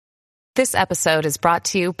This episode is brought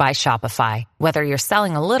to you by Shopify. Whether you're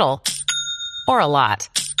selling a little or a lot,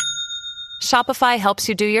 Shopify helps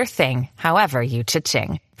you do your thing, however you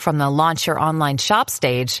cha-ching. From the launch your online shop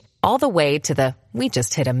stage, all the way to the we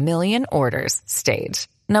just hit 1 million orders stage.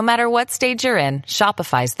 No matter what stage you're in,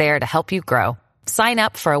 Shopify's there to help you grow. Sign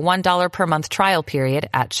up for a $1 per month trial period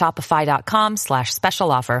at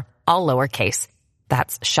shopify.com/special offer, all lowercase.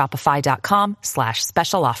 That's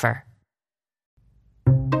shopify.com/special offer.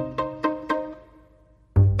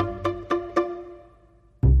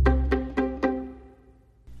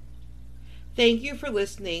 Thank you for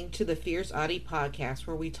listening to the Fierce Audie podcast,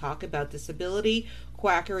 where we talk about disability,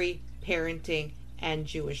 quackery, parenting, and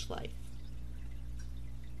Jewish life.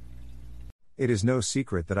 It is no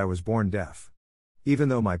secret that I was born deaf. Even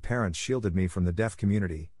though my parents shielded me from the deaf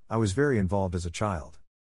community, I was very involved as a child.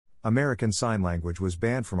 American Sign Language was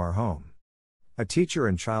banned from our home. A teacher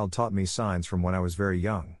and child taught me signs from when I was very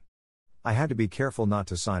young. I had to be careful not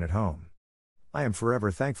to sign at home. I am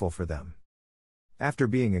forever thankful for them. After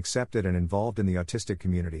being accepted and involved in the autistic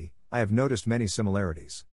community, I have noticed many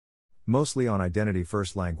similarities. Mostly on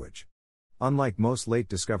identity-first language. Unlike most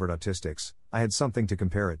late-discovered autistics, I had something to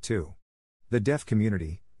compare it to. The deaf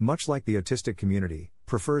community, much like the autistic community,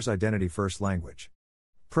 prefers identity-first language.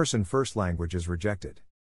 Person-first language is rejected.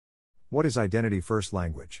 What is identity-first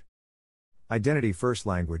language? Identity-first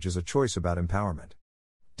language is a choice about empowerment.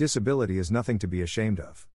 Disability is nothing to be ashamed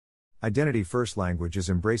of. Identity-first language is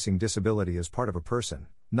embracing disability as part of a person,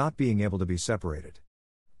 not being able to be separated.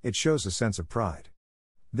 It shows a sense of pride.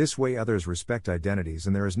 This way others respect identities,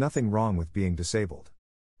 and there is nothing wrong with being disabled.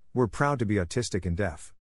 We're proud to be autistic and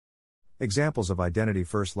deaf. Examples of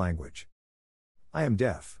identity-first language. I am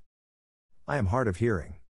deaf. I am hard of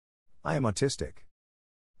hearing. I am autistic.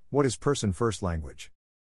 What is person-first language?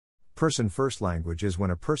 Person-first language is when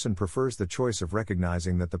a person prefers the choice of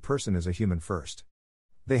recognizing that the person is a human first.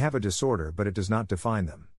 They have a disorder, but it does not define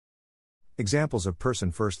them. Examples of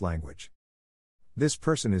person-first language. This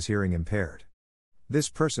person is hearing impaired. This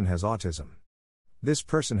person has autism. This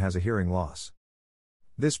person has a hearing loss.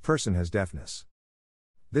 This person has deafness.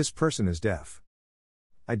 This person is deaf.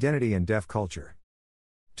 Identity and deaf culture.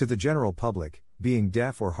 To the general public, being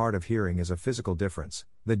deaf or hard of hearing is a physical difference.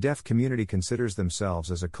 The deaf community considers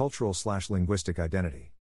themselves as a cultural/linguistic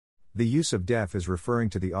identity. The use of deaf is referring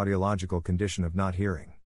to the audiological condition of not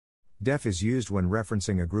hearing. Deaf is used when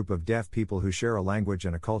referencing a group of deaf people who share a language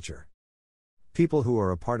and a culture. People who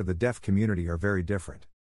are a part of the deaf community are very different.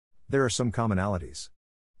 There are some commonalities.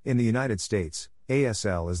 In the United States,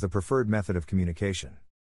 ASL is the preferred method of communication.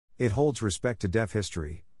 It holds respect to deaf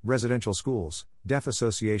history, residential schools, deaf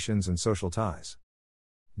associations, and social ties.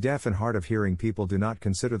 Deaf and hard of hearing people do not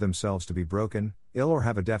consider themselves to be broken, ill, or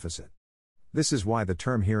have a deficit. This is why the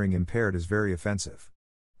term hearing impaired is very offensive.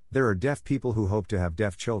 There are deaf people who hope to have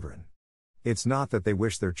deaf children. It's not that they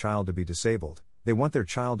wish their child to be disabled, they want their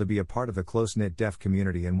child to be a part of the close-knit deaf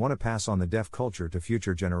community and want to pass on the deaf culture to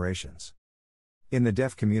future generations. In the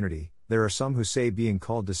deaf community, there are some who say being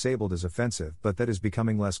called disabled is offensive, but that is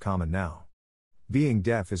becoming less common now. Being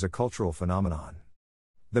deaf is a cultural phenomenon.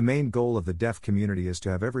 The main goal of the deaf community is to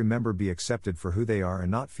have every member be accepted for who they are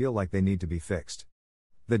and not feel like they need to be fixed.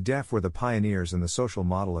 The deaf were the pioneers in the social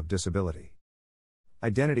model of disability.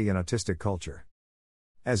 Identity and autistic culture.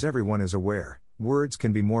 As everyone is aware, words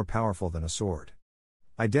can be more powerful than a sword.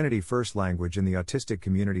 Identity-first language in the autistic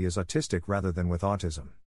community is autistic rather than with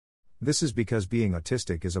autism. This is because being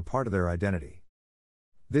autistic is a part of their identity.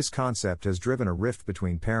 This concept has driven a rift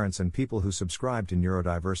between parents and people who subscribe to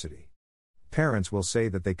neurodiversity. Parents will say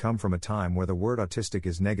that they come from a time where the word autistic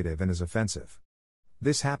is negative and is offensive.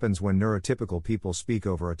 This happens when neurotypical people speak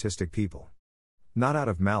over autistic people. Not out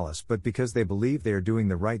of malice, but because they believe they are doing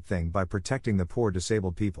the right thing by protecting the poor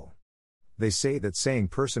disabled people. They say that saying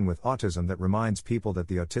person with autism that reminds people that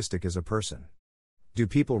the autistic is a person. Do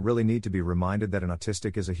people really need to be reminded that an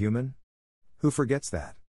autistic is a human? Who forgets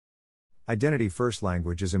that? Identity-first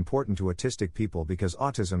language is important to autistic people because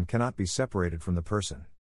autism cannot be separated from the person.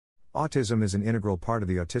 Autism is an integral part of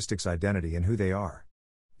the autistic's identity and who they are.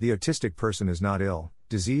 The autistic person is not ill,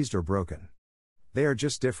 diseased, or broken. They are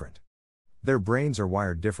just different. Their brains are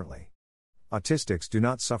wired differently. Autistics do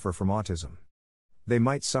not suffer from autism. They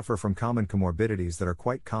might suffer from common comorbidities that are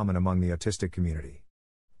quite common among the autistic community.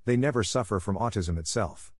 They never suffer from autism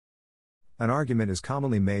itself. An argument is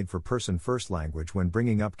commonly made for person-first language when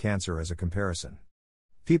bringing up cancer as a comparison.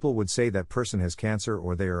 People would say that person has cancer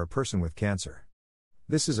or they are a person with cancer.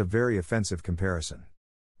 This is a very offensive comparison.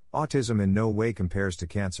 Autism in no way compares to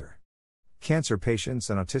cancer. Cancer patients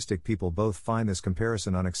and autistic people both find this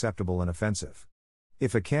comparison unacceptable and offensive.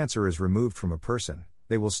 If a cancer is removed from a person,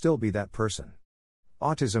 they will still be that person.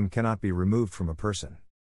 Autism cannot be removed from a person.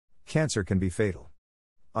 Cancer can be fatal.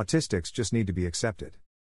 Autistics just need to be accepted.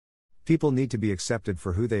 People need to be accepted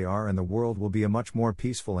for who they are, and the world will be a much more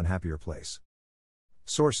peaceful and happier place.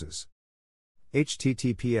 Sources: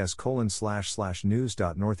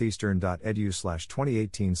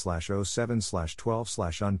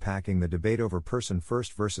 https://news.northeastern.edu/2018/07/12/unpacking the debate over person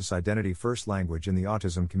first versus identity first language in the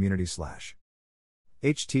autism community/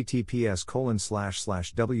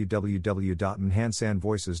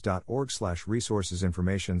 https://www.mhansanvoices.org/resources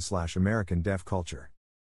information /American Deaf Culture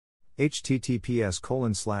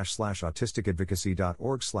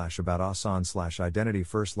https://autisticadvocacy.org/about-asan/identity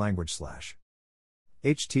first language/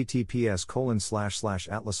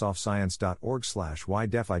 https://atlasoffscience.org/why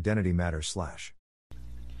deaf identity matters/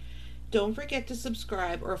 Don't forget to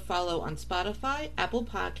subscribe or follow on Spotify, Apple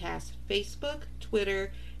Podcasts, Facebook,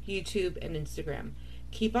 Twitter, YouTube, and Instagram.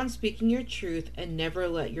 Keep on speaking your truth and never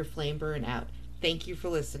let your flame burn out. Thank you for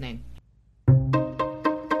listening.